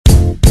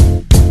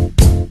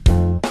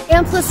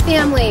Amplus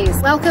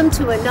families, welcome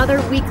to another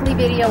weekly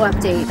video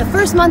update. The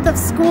first month of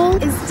school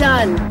is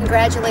done.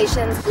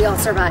 Congratulations, we all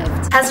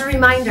survived. As a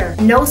reminder,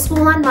 no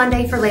school on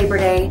Monday for Labor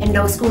Day and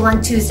no school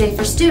on Tuesday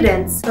for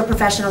students for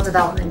Professional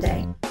Development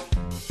Day.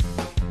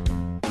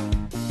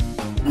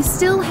 We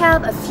still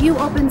have a few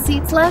open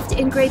seats left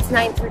in grades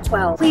 9 through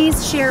 12.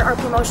 Please share our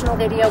promotional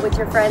video with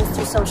your friends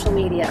through social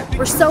media.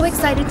 We're so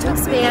excited to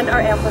expand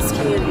our Amplus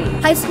community.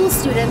 High school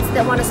students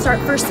that want to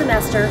start first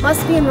semester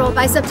must be enrolled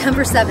by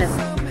September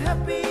 7th.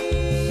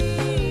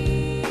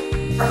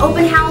 Our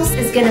open house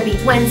is going to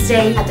be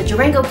Wednesday at the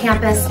Durango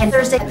campus and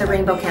Thursday at the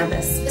Rainbow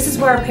campus. This is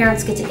where our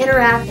parents get to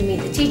interact and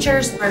meet the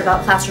teachers, learn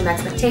about classroom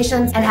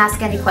expectations, and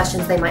ask any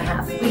questions they might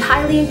have. We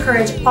highly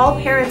encourage all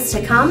parents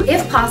to come.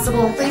 If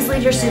possible, please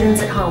leave your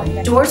students at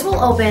home. Doors will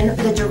open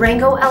for the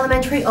Durango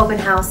Elementary open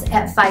house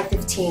at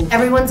 5:15.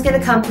 Everyone's going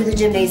to come through the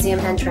gymnasium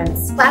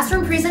entrance.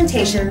 Classroom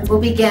presentations will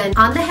begin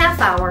on the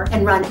half hour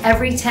and run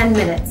every 10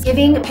 minutes,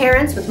 giving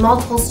parents with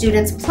multiple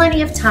students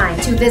plenty of time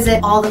to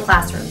visit all the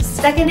classrooms.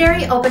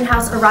 Secondary open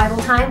house arrival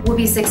time will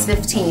be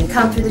 6:15.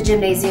 Come through the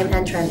gymnasium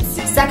entrance.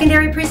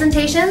 Secondary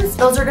presentations,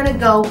 those are going to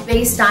go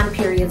based on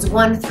periods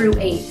 1 through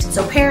 8.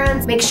 So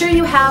parents, make sure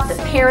you have the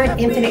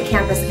Parent Infinite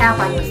Campus app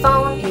on your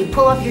phone and you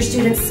pull up your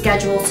student's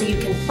schedule so you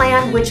can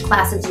plan which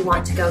classes you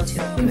want to go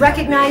to. We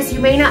recognize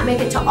you may not make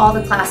it to all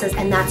the classes,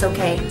 and that's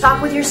okay.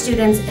 Talk with your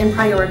students and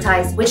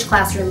prioritize which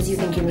classrooms you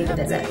think you need to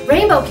visit.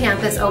 Rainbow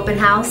Campus open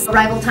house,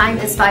 arrival time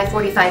is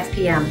 5:45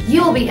 p.m.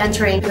 You will be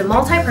entering the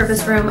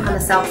multi-purpose room on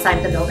the south side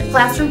of the building.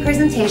 Classroom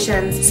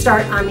presentations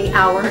start on the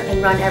hour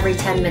and run every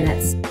 10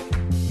 minutes.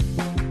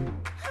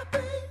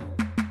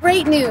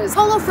 Great news!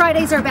 Polo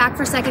Fridays are back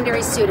for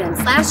secondary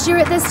students. Last year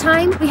at this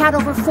time, we had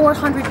over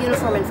 400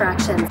 uniform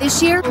infractions.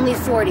 This year, only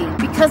 40.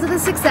 Because of the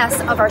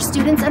success of our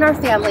students and our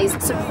families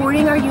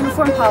supporting our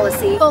uniform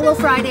policy, Polo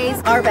Fridays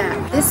are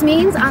back. This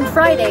means on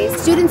Fridays,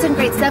 students in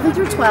grades 7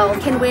 through 12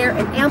 can wear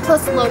an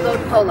Amplus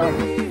logoed polo.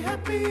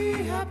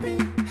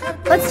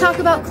 Let's talk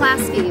about class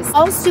fees.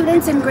 All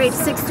students in grades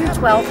 6 through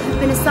 12 have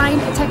been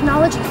assigned a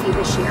technology fee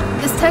this year.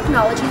 This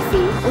technology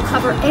fee will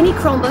cover any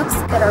Chromebooks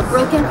that are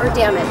broken or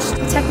damaged.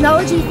 The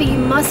technology fee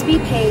must be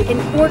paid in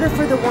order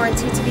for the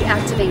warranty to be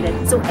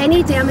activated. So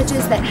any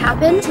damages that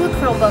happen to a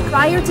Chromebook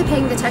prior to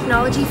paying the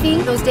technology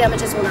fee, those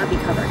damages will not be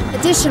covered.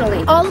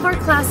 Additionally, all of our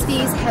class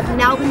fees have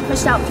now been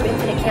pushed out through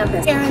Infinite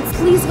Campus. Parents,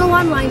 please go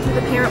online through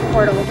the parent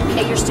portal and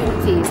pay your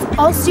student fees.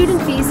 All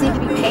student fees need to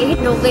be paid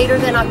no later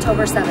than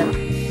October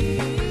 7th.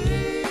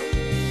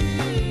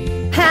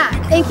 PAC.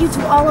 Thank you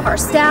to all of our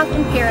staff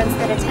and parents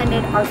that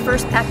attended our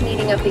first PAC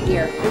meeting of the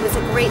year. It was a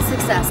great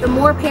success. The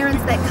more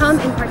parents that come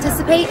and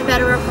participate, the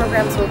better our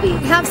programs will be.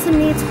 We have some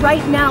needs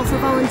right now for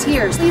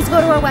volunteers. Please go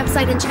to our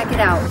website and check it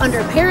out.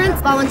 Under Parents,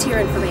 Volunteer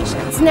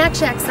Information, Snack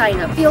Shack sign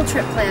up, field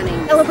trip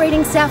planning,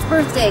 celebrating staff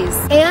birthdays,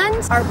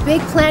 and our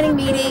big planning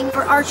meeting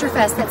for Archer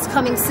Fest that's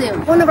coming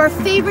soon. One of our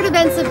favorite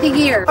events of the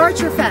year,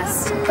 Archer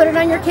Fest. Put it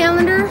on your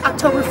calendar,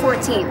 October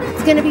 14th.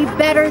 It's going to be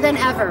better than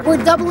ever.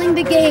 We're doubling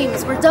the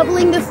games. We're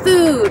doubling the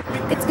food.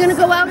 It's going to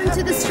go out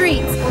into the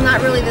streets. Well,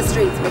 not really the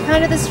streets, but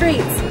kind of the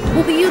streets.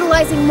 We'll be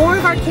utilizing more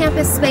of our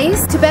campus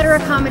space to better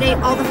accommodate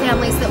all the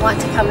families that want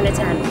to come and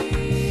attend.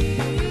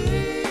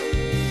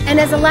 And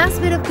as a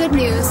last bit of good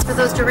news for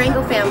those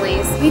Durango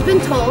families, we've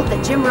been told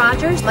that Jim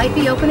Rogers might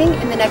be opening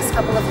in the next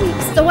couple of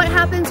weeks. So what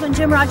happens when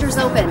Jim Rogers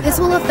opens? This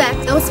will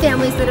affect those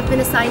families that have been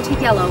assigned to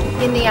yellow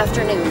in the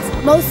afternoons.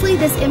 Mostly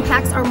this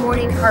impacts our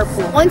morning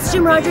carpool. Once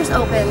Jim Rogers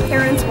opens,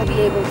 parents will be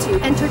able to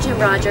enter Jim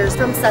Rogers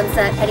from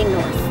Sunset heading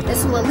north.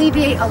 This will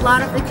alleviate a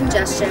lot of the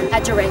congestion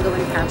at Durango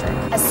and Patrick.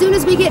 As soon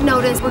as we get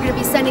notice, we're going to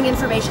be sending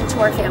information to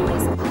our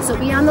families. So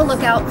be on the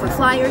lookout for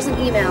flyers and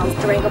emails,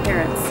 Durango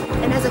parents.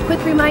 And as a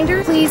quick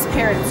reminder, please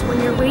parents,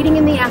 when you're waiting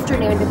in the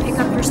afternoon to pick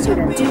up your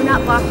student, do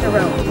not block the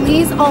road.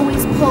 Please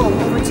always pull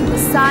over to the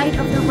side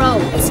of the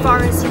road as far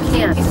as you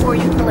can before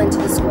you pull into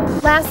the school.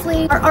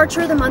 Lastly, our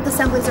Archer of the Month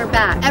assemblies are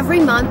back. Every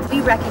month,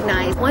 we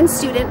recognize one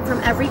student from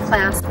every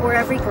class or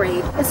every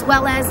grade, as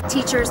well as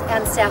teachers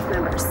and staff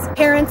members.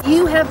 Parents,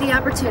 you have the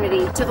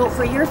opportunity to vote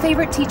for your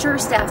favorite teacher or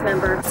staff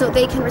member so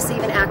they can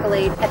receive an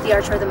accolade at the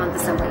Archer of the Month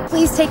assembly.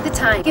 Please take the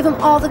time, give them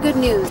all the good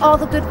news, all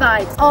the good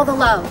vibes, all the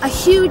love. A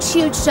huge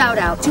shout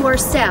out to our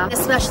staff,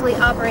 especially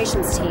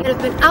operations team, that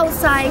have been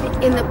outside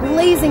in the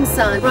blazing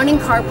sun running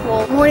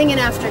Carpool morning and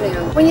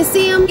afternoon. When you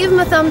see them, give them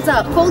a thumbs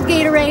up. A cold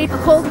Gatorade, a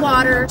cold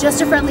water,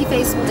 just a friendly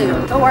face will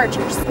do. Go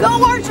Archers!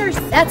 Go Archers!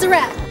 That's a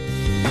wrap.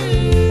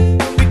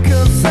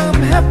 Because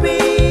I'm happy.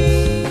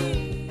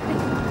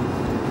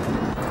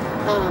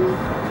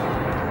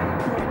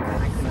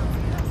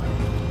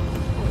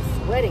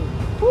 Sweating.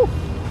 Whew.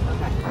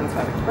 Okay, that's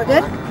better. We're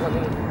good? Let me.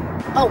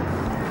 Oh.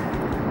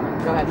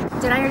 Go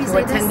ahead. Did I already You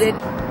say attended.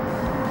 this?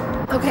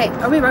 Okay,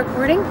 are we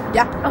recording?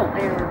 Yeah. Oh,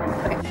 I already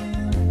recorded. Okay.